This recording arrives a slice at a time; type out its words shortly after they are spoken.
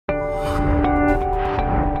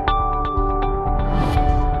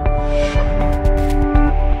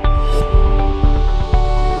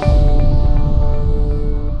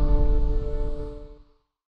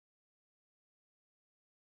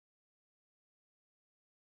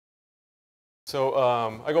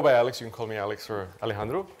I go by Alex. You can call me Alex or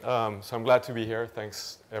Alejandro. So I'm glad to be here.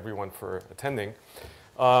 Thanks, everyone, for attending.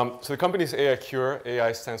 So the company is AiCure.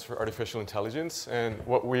 AI stands for artificial intelligence. And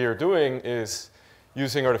what we are doing is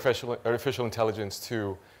using artificial intelligence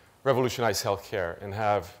to revolutionize healthcare and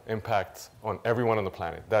have impact on everyone on the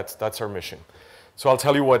planet. That's our mission. So I'll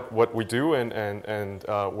tell you what we do and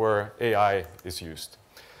where AI is used.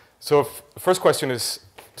 So the first question is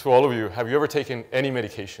to all of you, have you ever taken any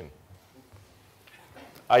medication?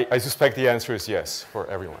 I suspect the answer is yes for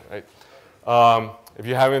everyone, right? If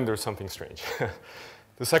you haven't, there's something strange.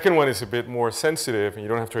 The second one is a bit more sensitive, and you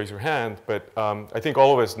don't have to raise your hand, but I think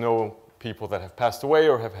all of us know people that have passed away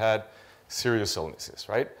or have had serious illnesses,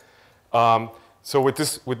 right? So with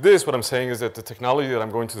this, what I'm saying is that the technology that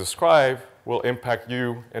I'm going to describe will impact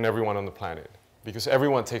you and everyone on the planet, because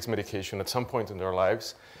everyone takes medication at some point in their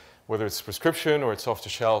lives, whether it's prescription or it's off the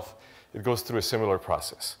shelf, it goes through a similar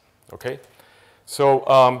process, okay?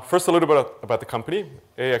 So first a little bit about the company,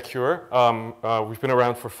 AiCure. We've been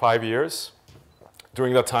around for 5 years.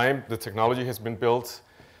 During that time, the technology has been built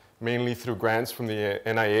mainly through grants from the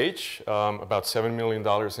NIH, about $7 million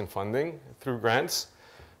in funding through grants,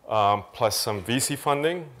 plus some VC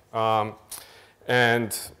funding,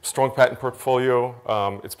 and strong patent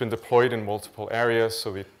portfolio. It's been deployed in multiple areas,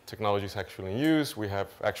 so the technology is actually in use. We have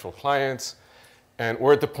actual clients, and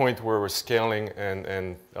we're at the point where we're scaling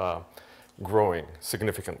and growing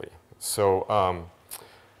significantly. So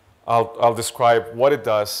I'll describe what it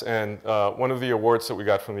does, and one of the awards that we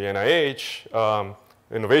got from the NIH,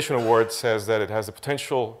 Innovation Award, says that it has the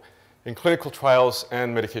potential in clinical trials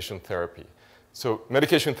and medication therapy. So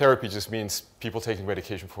medication therapy just means people taking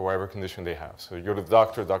medication for whatever condition they have. So you go to the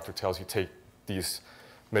doctor tells you take these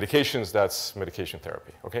medications, that's medication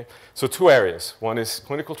therapy, okay? So two areas. One is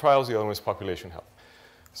clinical trials, the other one is population health.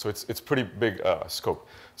 So it's pretty big scope.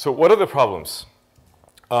 So what are the problems?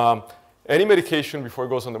 Any medication before it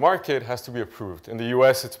goes on the market has to be approved. In the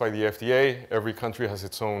US, it's by the FDA. Every country has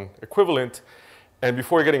its own equivalent. And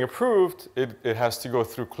before getting approved, it has to go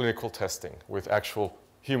through clinical testing with actual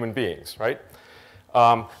human beings, right?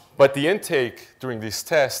 But the intake during these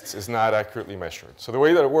tests is not accurately measured. So the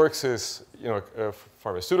way that it works is, a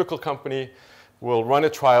pharmaceutical company will run a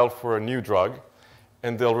trial for a new drug,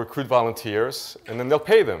 and they'll recruit volunteers, and then they'll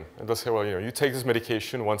pay them. And they'll say, well, you take this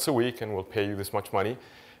medication once a week, and we'll pay you this much money.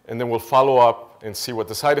 And then we'll follow up and see what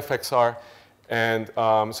the side effects are. And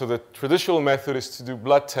so the traditional method is to do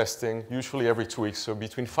blood testing, usually every 2 weeks. So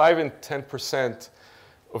between 5 and 10%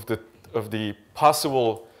 of the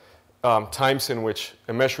possible times in which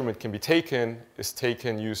a measurement can be taken is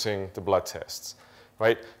taken using the blood tests,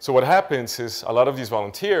 right? So what happens is a lot of these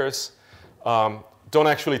volunteers don't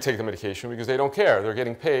actually take the medication because they don't care. They're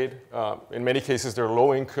getting paid. In many cases, they're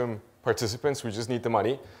low-income participants who just need the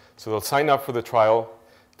money. So they'll sign up for the trial.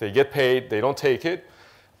 They get paid. They don't take it.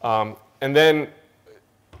 And then,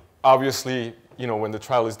 obviously, when the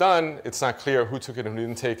trial is done, it's not clear who took it and who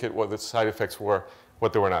didn't take it, what the side effects were,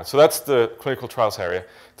 what they were not. So that's the clinical trials area.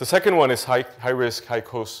 The second one is high-risk,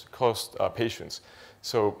 high-cost patients.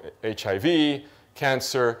 So HIV,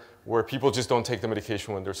 cancer, where people just don't take the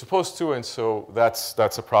medication when they're supposed to, and so that's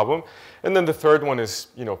a problem. And then the third one is,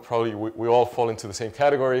 probably we all fall into the same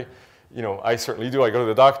category. I certainly do. I go to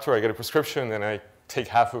the doctor, I get a prescription, and I take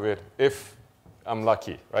half of it if I'm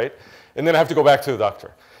lucky, right? And then I have to go back to the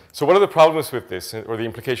doctor. So what are the problems with this, or the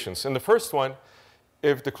implications? And the first one,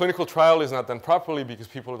 if the clinical trial is not done properly because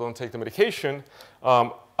people don't take the medication,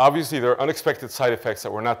 obviously there are unexpected side effects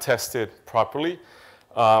that were not tested properly.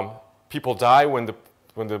 People die when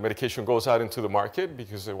the medication goes out into the market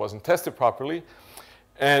because it wasn't tested properly.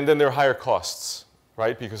 And then there are higher costs,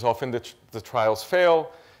 right? Because often the trials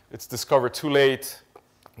fail. It's discovered too late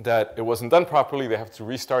that it wasn't done properly. They have to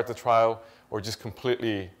restart the trial or just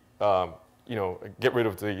completely get rid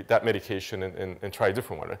of that medication and try a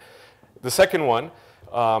different one. The second one,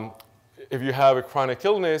 if you have a chronic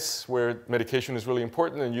illness where medication is really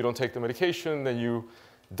important and you don't take the medication, then you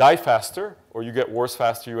die faster or you get worse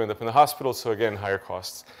faster, you end up in the hospital, so again, higher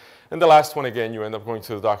costs. And the last one, again, you end up going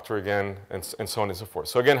to the doctor again and so on and so forth.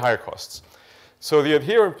 So again, higher costs. So the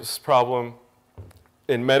adherence problem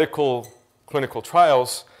in medical clinical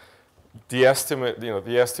trials, the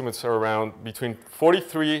estimates are around between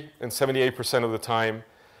 43 and 78% of the time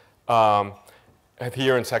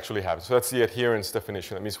adherence actually happens. So that's the adherence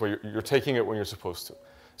definition. That means where you're taking it when you're supposed to.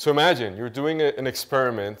 So imagine you're doing an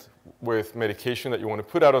experiment with medication that you want to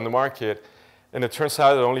put out on the market, and it turns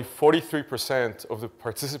out that only 43% of the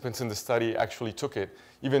participants in the study actually took it,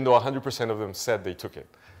 even though 100% of them said they took it.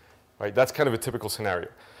 Right? That's kind of a typical scenario.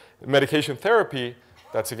 In medication therapy,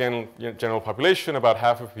 That's again, general population, about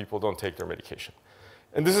half of people don't take their medication.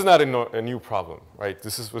 And this is not a new problem, right?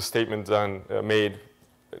 This is a statement made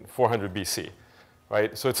in 400 BC,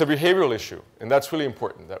 right? So it's a behavioral issue, and that's really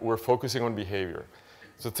important, that we're focusing on behavior.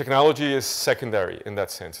 So technology is secondary in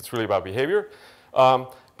that sense. It's really about behavior.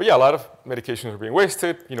 But yeah, a lot of medications are being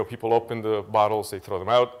wasted. People open the bottles, they throw them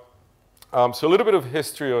out. So a little bit of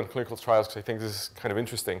history on clinical trials, because I think this is kind of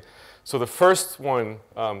interesting. So the first one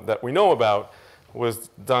that we know about was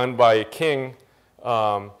done by a king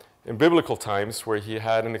in biblical times, where he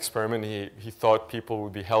had an experiment. He thought people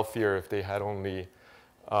would be healthier if they had only,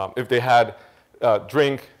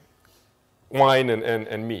 drink wine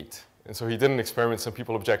and meat. And so he did an experiment. Some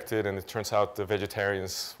people objected, and it turns out the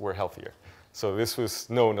vegetarians were healthier. So this was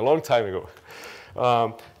known a long time ago.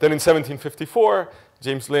 Then in 1754,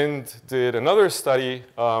 James Lind did another study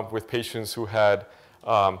with patients who had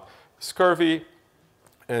scurvy,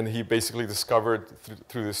 and he basically discovered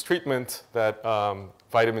through this treatment that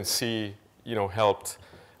vitamin C, helped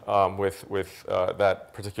with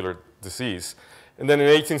that particular disease. And then in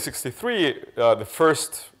 1863, the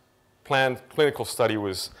first planned clinical study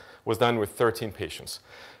was done with 13 patients.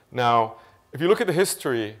 Now, if you look at the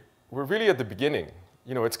history, we're really at the beginning.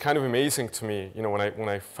 It's kind of amazing to me, when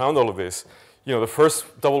I found all of this. The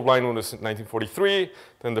first double-blind one was in 1943,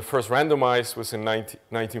 then the first randomized was in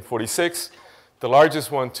 1946. The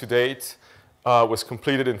largest one to date was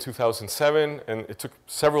completed in 2007, and it took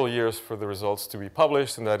several years for the results to be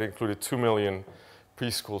published, and that included 2 million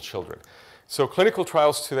preschool children. So clinical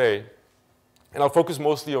trials today, and I'll focus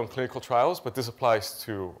mostly on clinical trials, but this applies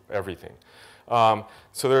to everything.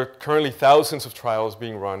 So there are currently thousands of trials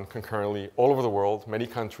being run concurrently all over the world, many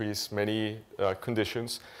countries, many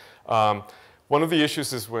conditions. One of the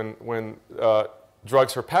issues is when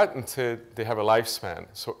drugs are patented, they have a lifespan.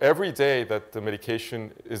 So every day that the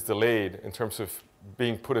medication is delayed in terms of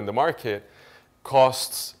being put in the market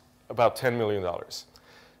costs about $10 million.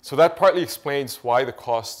 So that partly explains why the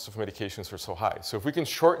costs of medications are so high. So if we can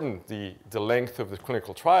shorten the length of the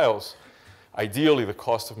clinical trials, ideally the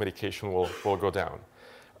cost of medication will go down.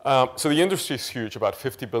 So the industry is huge, about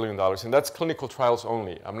 $50 billion, and that's clinical trials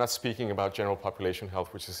only. I'm not speaking about general population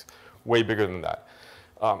health, which is way bigger than that.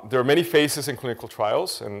 There are many phases in clinical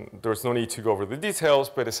trials, and there's no need to go over the details,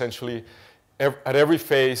 but essentially at every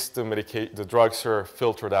phase the drugs are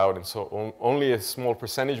filtered out, and so only a small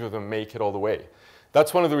percentage of them make it all the way.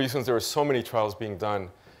 That's one of the reasons there are so many trials being done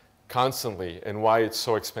constantly, and why it's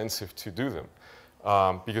so expensive to do them.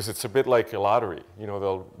 Because it's a bit like a lottery.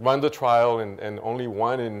 They'll run the trial, and only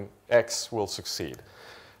 1 in X will succeed.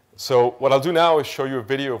 So what I'll do now is show you a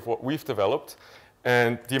video of what we've developed.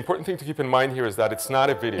 And the important thing to keep in mind here is that it's not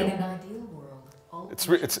a video. In an ideal world,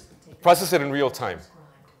 it's processed in real time.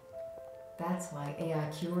 That's why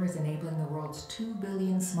AiCure is enabling the world's 2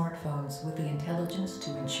 billion smartphones with the intelligence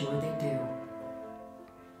to ensure they do.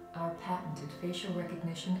 Our patented facial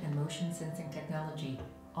recognition and motion sensing technology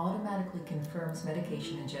automatically confirms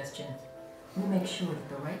medication ingestion. We make sure that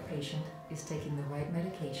the right patient is taking the right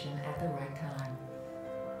medication at the right time.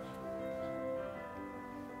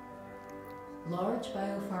 Large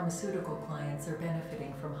biopharmaceutical clients are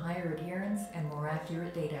benefiting from higher adherence and more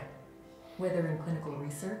accurate data. Whether in clinical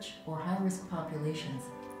research or high-risk populations,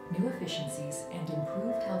 new efficiencies and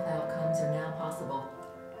improved health outcomes are now possible.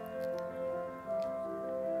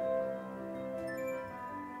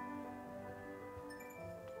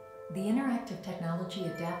 The interactive technology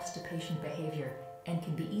adapts to patient behavior and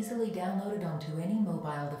can be easily downloaded onto any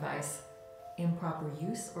mobile device. Improper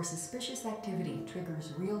use or suspicious activity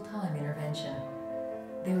triggers real-time intervention.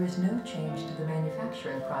 There is no change to the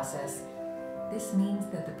manufacturing process. This means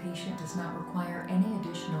that the patient does not require any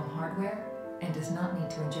additional hardware and does not need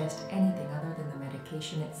to ingest anything other than the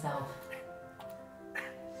medication itself.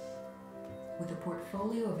 With a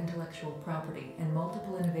portfolio of intellectual property and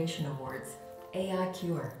multiple innovation awards,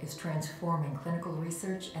 AiCure is transforming clinical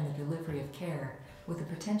research and the delivery of care with the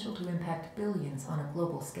potential to impact billions on a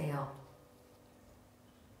global scale.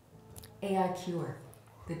 AiCure,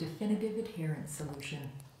 the definitive adherence solution.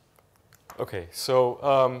 Okay,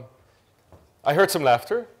 so I heard some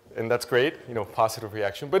laughter, and that's great, positive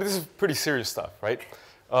reaction, but this is pretty serious stuff, right?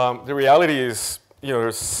 The reality is,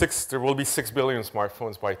 there will be 6 billion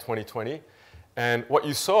smartphones by 2020, and what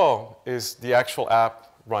you saw is the actual app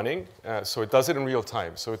running, so it does it in real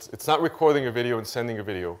time. So it's not recording a video and sending a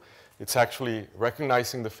video. It's actually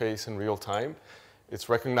recognizing the face in real time. It's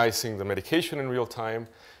recognizing the medication in real time,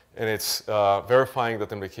 and it's verifying that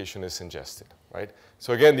the medication is ingested, right?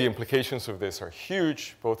 So again, the implications of this are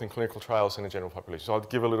huge, both in clinical trials and in general population. So I'll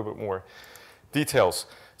give a little bit more details.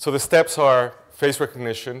 So the steps are face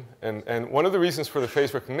recognition. And one of the reasons for the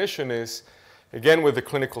face recognition is, again, with the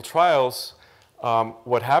clinical trials,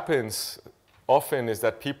 what happens often is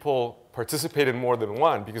that people participate in more than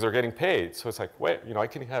one because they're getting paid. So it's like, wait, I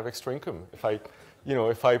can have extra income.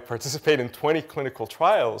 If I participate in 20 clinical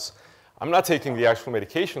trials, I'm not taking the actual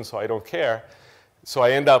medication, so I don't care. So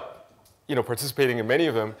I end up participating in many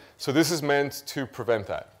of them. So this is meant to prevent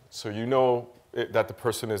that. So that the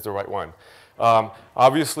person is the right one.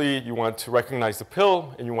 Obviously, you want to recognize the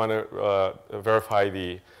pill, and you want to verify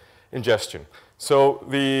the ingestion. So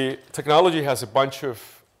the technology has a bunch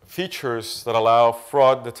of features that allow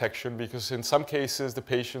fraud detection because in some cases, the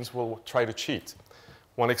patients will try to cheat.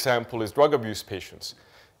 One example is drug abuse patients.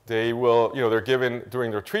 They will, they're given,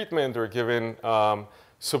 during their treatment, they're given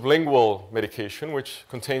sublingual medication, which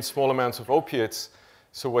contains small amounts of opiates.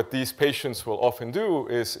 So what these patients will often do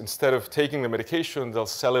is instead of taking the medication, they'll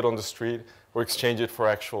sell it on the street or exchange it for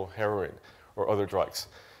actual heroin or other drugs.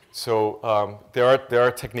 So there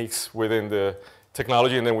are techniques within the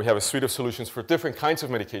technology, and then we have a suite of solutions for different kinds of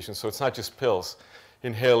medications. So it's not just pills,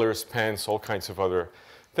 inhalers, pens, all kinds of other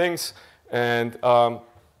things. And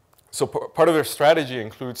so part of their strategy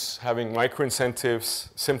includes having micro-incentives,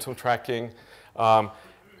 symptom tracking,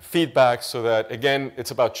 feedback, so that, again,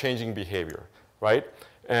 it's about changing behavior, right?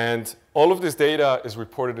 And all of this data is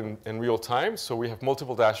reported in real time. So we have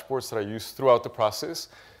multiple dashboards that are used throughout the process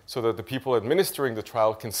so that the people administering the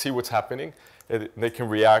trial can see what's happening and they can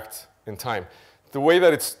react in time. The way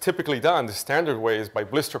that it's typically done, the standard way, is by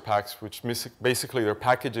blister packs, which basically they're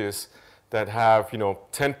packages that have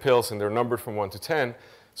 10 pills and they're numbered from 1 to 10.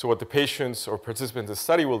 So what the patients or participants in the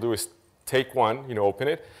study will do is take one, open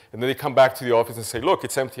it, and then they come back to the office and say, look,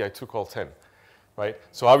 it's empty, I took all 10, right?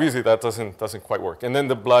 So obviously that doesn't quite work. And then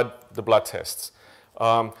the blood tests.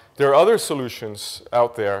 There are other solutions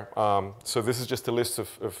out there. So this is just a list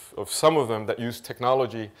of some of them that use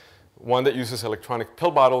technology. One that uses electronic pill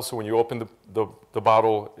bottles, so when you open the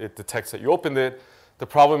bottle, it detects that you opened it. The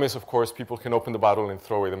problem is, of course, people can open the bottle and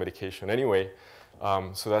throw away the medication anyway,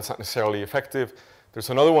 so that's not necessarily effective. There's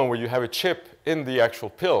another one where you have a chip in the actual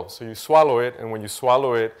pill, so you swallow it, and when you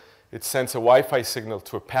swallow it, it sends a Wi-Fi signal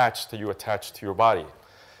to a patch that you attach to your body.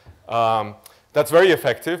 That's very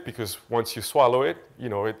effective because once you swallow it,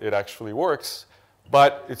 it actually works,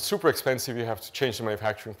 but it's super expensive. You have to change the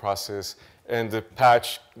manufacturing process, and the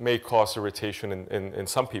patch may cause irritation in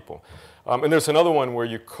some people. And there's another one where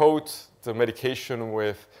you coat the medication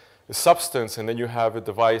with a substance, and then you have a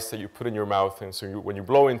device that you put in your mouth, and so when you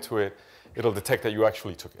blow into it, it'll detect that you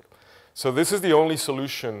actually took it. So this is the only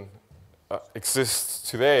solution exists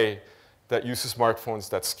today that uses smartphones,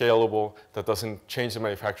 that's scalable, that doesn't change the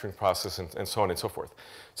manufacturing process, and so on and so forth.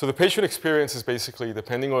 So the patient experience is basically,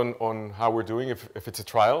 depending on how we're doing, if it's a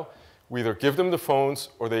trial, we either give them the phones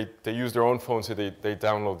or they use their own phones and they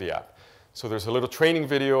download the app. So there's a little training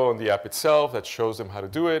video on the app itself that shows them how to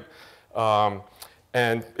do it.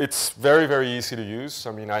 And it's very, very easy to use.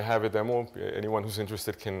 I mean, I have a demo. Anyone who's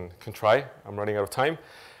interested can try. I'm running out of time.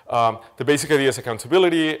 The basic idea is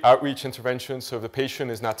accountability, outreach intervention. So if the patient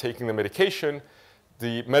is not taking the medication,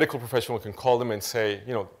 the medical professional can call them and say,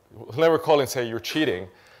 he'll never call and say, you're cheating.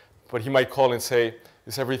 But he might call and say,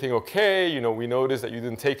 is everything okay? We noticed that you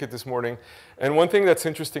didn't take it this morning. And one thing that's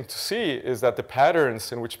interesting to see is that the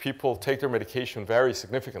patterns in which people take their medication vary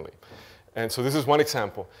significantly. And so this is one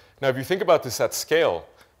example. Now, if you think about this at scale,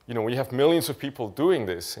 we have millions of people doing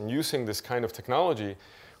this and using this kind of technology,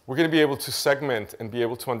 we're going to be able to segment and be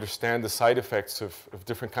able to understand the side effects of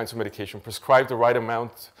different kinds of medication, prescribe the right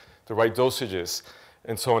amount, the right dosages,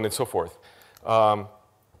 and so on and so forth.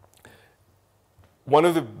 One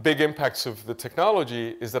of the big impacts of the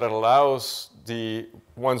technology is that it allows the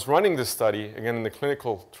ones running the study, again in the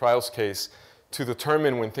clinical trials case, to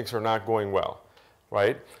determine when things are not going well,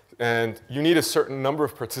 right? And you need a certain number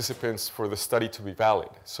of participants for the study to be valid.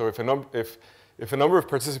 So if a number of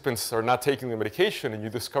participants are not taking the medication and you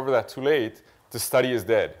discover that too late, the study is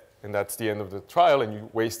dead. And that's the end of the trial, and you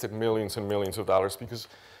wasted millions and millions of dollars because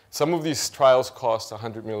some of these trials cost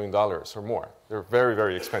 $100 million or more. They're very,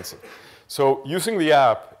 very expensive. So using the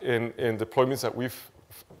app in deployments that we've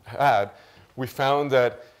had, we found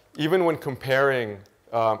that even when comparing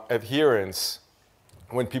adherence,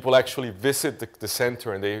 when people actually visit the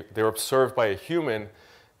center and they're observed by a human,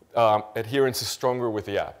 adherence is stronger with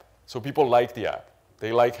the app. So people like the app.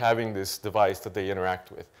 They like having this device that they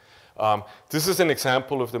interact with. This is an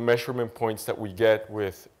example of the measurement points that we get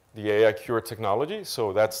with the AiCure technology.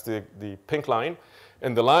 So that's the pink line.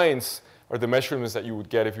 And the lines are the measurements that you would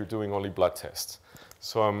get if you're doing only blood tests.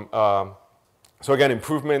 So, so again,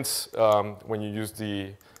 improvements when you use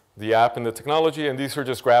the the app and the technology, and these are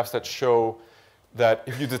just graphs that show that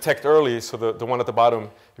if you detect early, so the one at the bottom,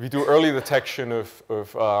 if you do early detection of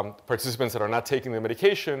participants that are not taking the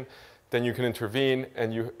medication, then you can intervene,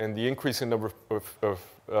 and the increase in number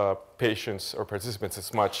of patients or participants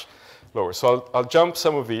is much lower. So I'll jump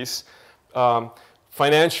some of these.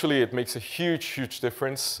 Financially, it makes a huge, huge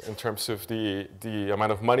difference in terms of the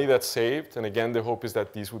amount of money that's saved. And again, the hope is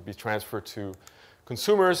that these would be transferred to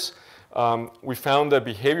consumers. We found that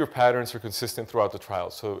behavior patterns are consistent throughout the trial.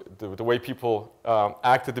 So the way people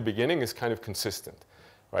act at the beginning is kind of consistent,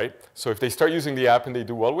 right? So if they start using the app and they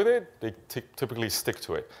do well with it, they typically stick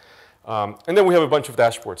to it. And then we have a bunch of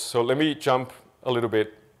dashboards. So let me jump a little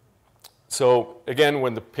bit. So again,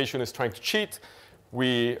 when the patient is trying to cheat,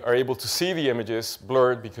 we are able to see the images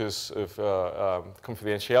blurred because of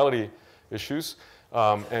confidentiality issues.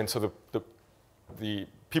 And so the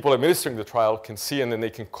people administering the trial can see, and then they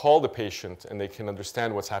can call the patient, and they can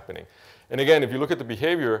understand what's happening. And again, if you look at the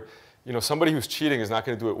behavior, somebody who's cheating is not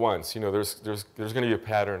going to do it once. There's going to be a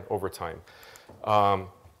pattern over time.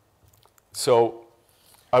 So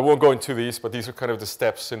I won't go into these, but these are kind of the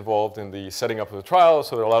steps involved in the setting up of the trial.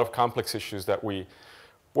 So there are a lot of complex issues that we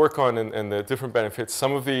work on, and the different benefits.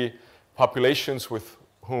 Some of the populations with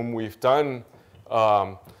whom we've done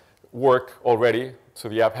work already. So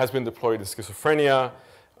the app has been deployed in schizophrenia,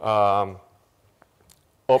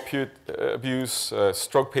 opioid abuse,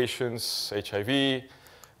 stroke patients, HIV,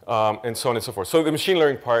 and so on and so forth. So the machine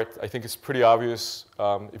learning part, I think, is pretty obvious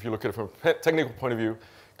if you look at it from a technical point of view.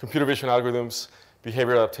 Computer vision algorithms,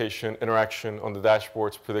 behavior adaptation, interaction on the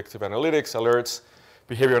dashboards, predictive analytics, alerts,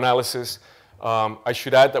 behavior analysis. I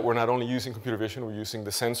should add that we're not only using computer vision, we're using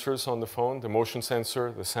the sensors on the phone, the motion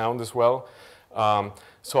sensor, the sound as well.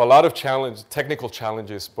 So a lot of technical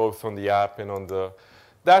challenges, both on the app and on the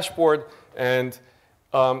dashboard. And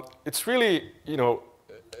it's really,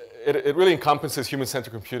 it really encompasses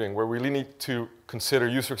human-centered computing, where we really need to consider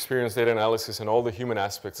user experience, data analysis, and all the human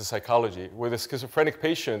aspects of psychology. With a schizophrenic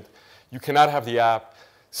patient, you cannot have the app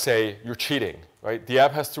say, you're cheating, right? The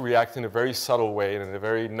app has to react in a very subtle way and in a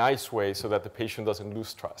very nice way so that the patient doesn't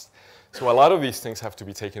lose trust. So a lot of these things have to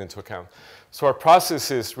be taken into account. So our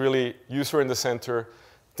process is really user in the center,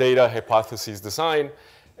 data, hypotheses, design.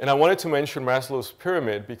 And I wanted to mention Maslow's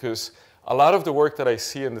pyramid because a lot of the work that I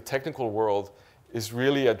see in the technical world is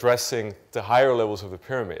really addressing the higher levels of the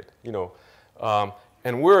pyramid,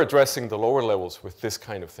 and we're addressing the lower levels with this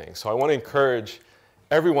kind of thing. So I want to encourage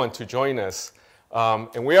everyone to join us.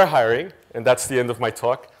 And we are hiring, and that's the end of my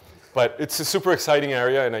talk. But it's a super exciting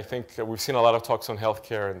area, and I think we've seen a lot of talks on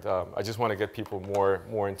healthcare, and I just want to get people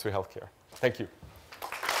more into healthcare. Thank you.